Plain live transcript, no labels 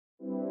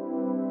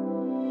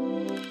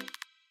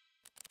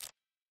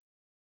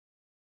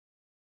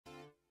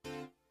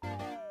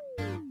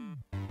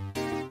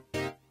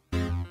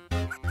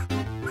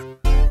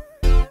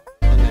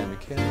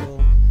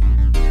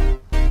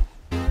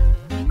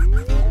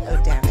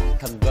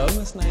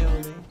Miss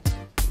Naomi.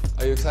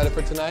 Are you excited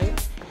for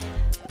tonight?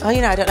 Oh,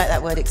 you know, I don't like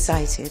that word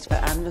excited,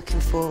 but I'm looking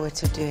forward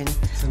to doing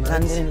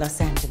London and Los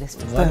Angeles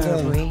for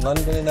Burberry.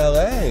 London and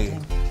LA.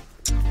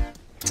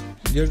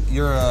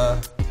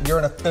 You're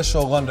an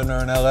official Londoner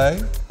in LA.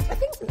 I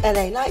think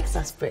LA likes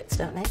us Brits,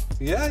 don't they?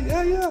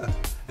 Yeah.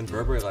 And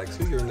Burberry likes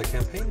you. You're in the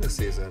campaign this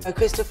season.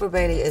 Christopher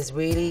Bailey is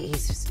really,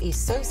 he's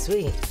so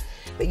sweet.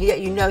 But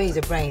yet you know he's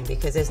a brain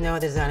because there's no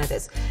other designer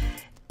that's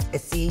a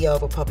CEO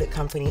of a public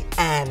company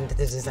and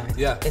the designer.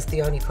 Yeah. It's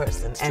the only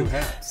person. It's two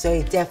hats. So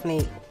he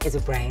definitely is a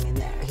brain in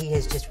there. He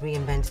has just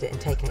reinvented it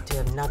and taken it to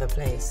another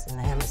place in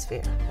the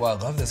hemisphere. Well,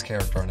 I love this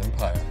character on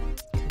Empire.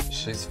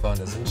 She's fun,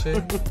 isn't she?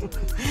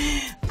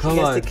 Come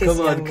on.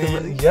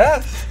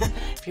 Yes!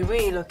 If you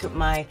really look at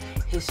my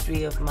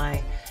history of my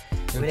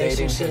Your dating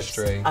relationships,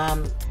 history.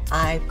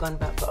 I've gone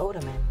back for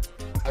older men.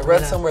 I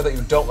read somewhere that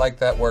you don't like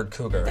that word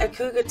cougar. A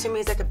cougar to me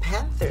is like a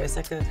panther. It's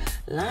like a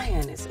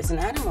lion. It's an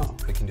animal.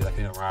 They can do like,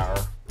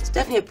 rawr. It's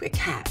definitely a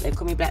cat. They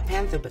call me Black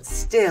Panther, but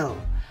still,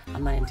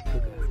 I'm not into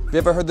cougar. Have you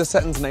ever heard the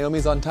sentence,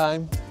 Naomi's on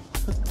time?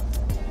 Look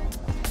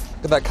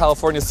at that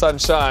California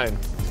sunshine.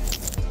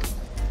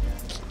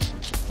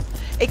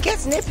 It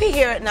gets nippy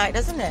here at night,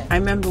 doesn't it? I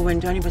remember when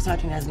Johnny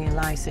Versace and Ashley and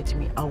Lai said to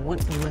me, "Oh,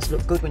 you must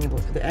look good when you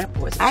walk through the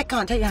airport." I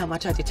can't tell you how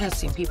much I detest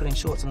seeing people in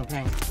shorts on the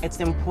plane. It's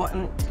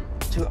important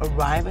to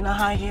arrive in a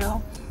high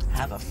heel,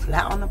 have a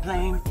flat on the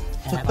plane,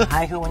 and have a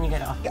high heel when you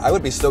get off. I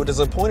would be so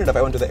disappointed if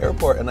I went to the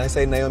airport and I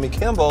say Naomi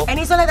Campbell and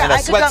he's like that. in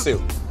a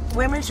sweatsuit.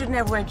 Women should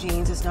never wear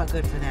jeans. It's not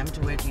good for them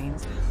to wear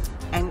jeans.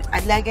 And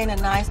a legging, a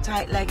nice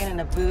tight legging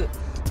and a boot.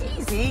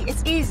 Easy.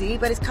 It's easy,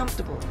 but it's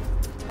comfortable.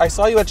 I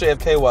saw you at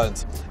JFK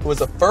once. It was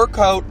a fur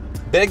coat,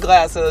 big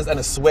glasses, and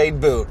a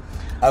suede boot.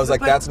 I was like,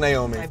 that's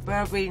Naomi. My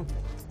Burberry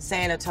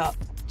Santa top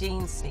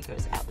jeans,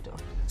 sneakers out the door.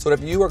 So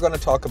if you were going to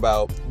talk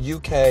about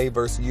UK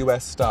versus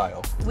US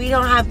style. We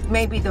don't have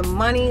maybe the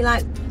money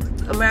like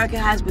America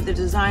has with the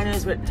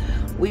designers, but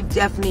we've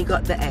definitely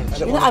got the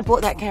edge. I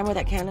bought that camera,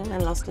 that Canon,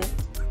 and lost it.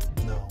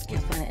 No.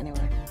 Can't find it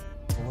anywhere.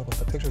 Well, what about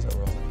the pictures that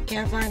were on it?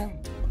 Can't find them.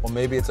 Well,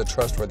 maybe it's a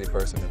trustworthy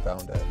person who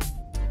found it.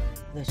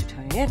 They should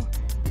turn it in.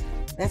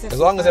 As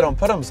long as they don't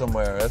put them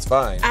somewhere, that's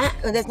fine.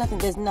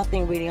 There's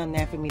nothing really on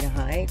there for me to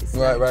hide. It's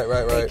right.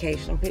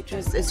 Vacation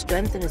pictures. It's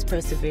strength and it's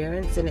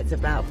perseverance, and it's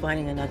about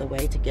finding another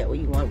way to get what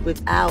you want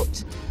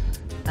without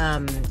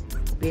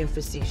being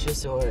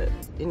facetious or,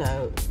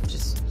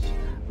 just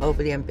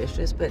overly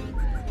ambitious. But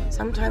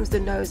sometimes the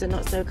no's are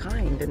not so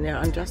kind and they're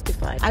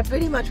unjustified. I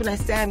pretty much, when I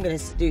say I'm going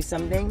to do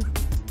something,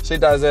 she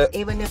does it.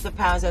 Even if the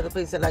powers of the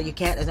police are like, you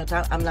can't, there's no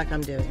time, I'm like,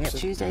 I'm doing it.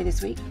 Tuesday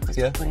this week, it's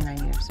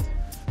 29 years.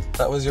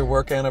 That was your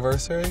work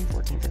anniversary?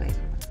 14th of April.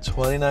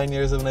 29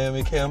 years of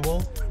Naomi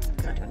Campbell?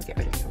 God, you want to get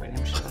rid of me already,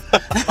 I'm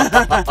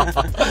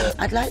sure.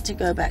 I'd like to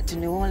go back to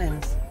New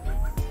Orleans.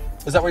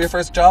 Is that where your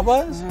first job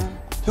was?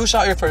 Mm-hmm. Who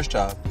shot your first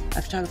job?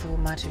 I photographed for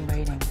Martin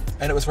Braden.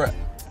 And it was for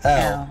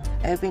Elle.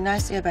 It would be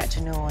nice to go back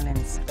to New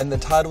Orleans. And the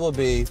title will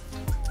be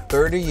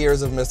 30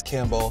 Years of Miss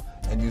Campbell,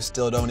 and you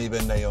still don't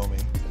even Naomi.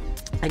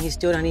 And you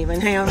still don't even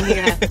Naomi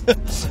yet.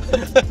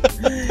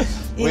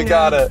 We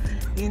got it.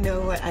 You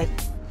know what I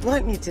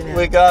want you to know.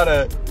 We got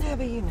it. Yeah,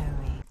 but you know.